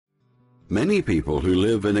Many people who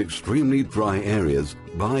live in extremely dry areas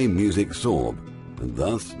buy Music Sorb and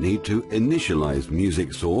thus need to initialize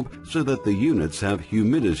Music Sorb so that the units have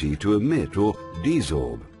humidity to emit or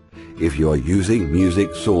desorb. If you are using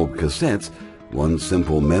Music Sorb cassettes, one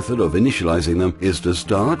simple method of initializing them is to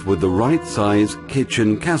start with the right size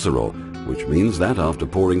kitchen casserole, which means that after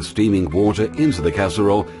pouring steaming water into the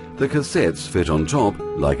casserole, the cassettes fit on top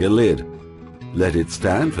like a lid. Let it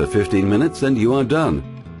stand for 15 minutes and you are done.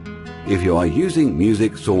 If you are using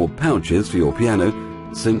Music Sorb pouches for your piano,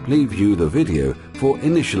 simply view the video for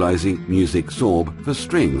initializing Music Sorb for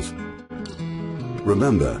strings.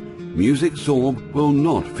 Remember, Music Sorb will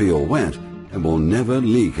not feel wet and will never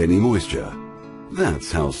leak any moisture.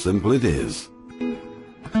 That's how simple it is.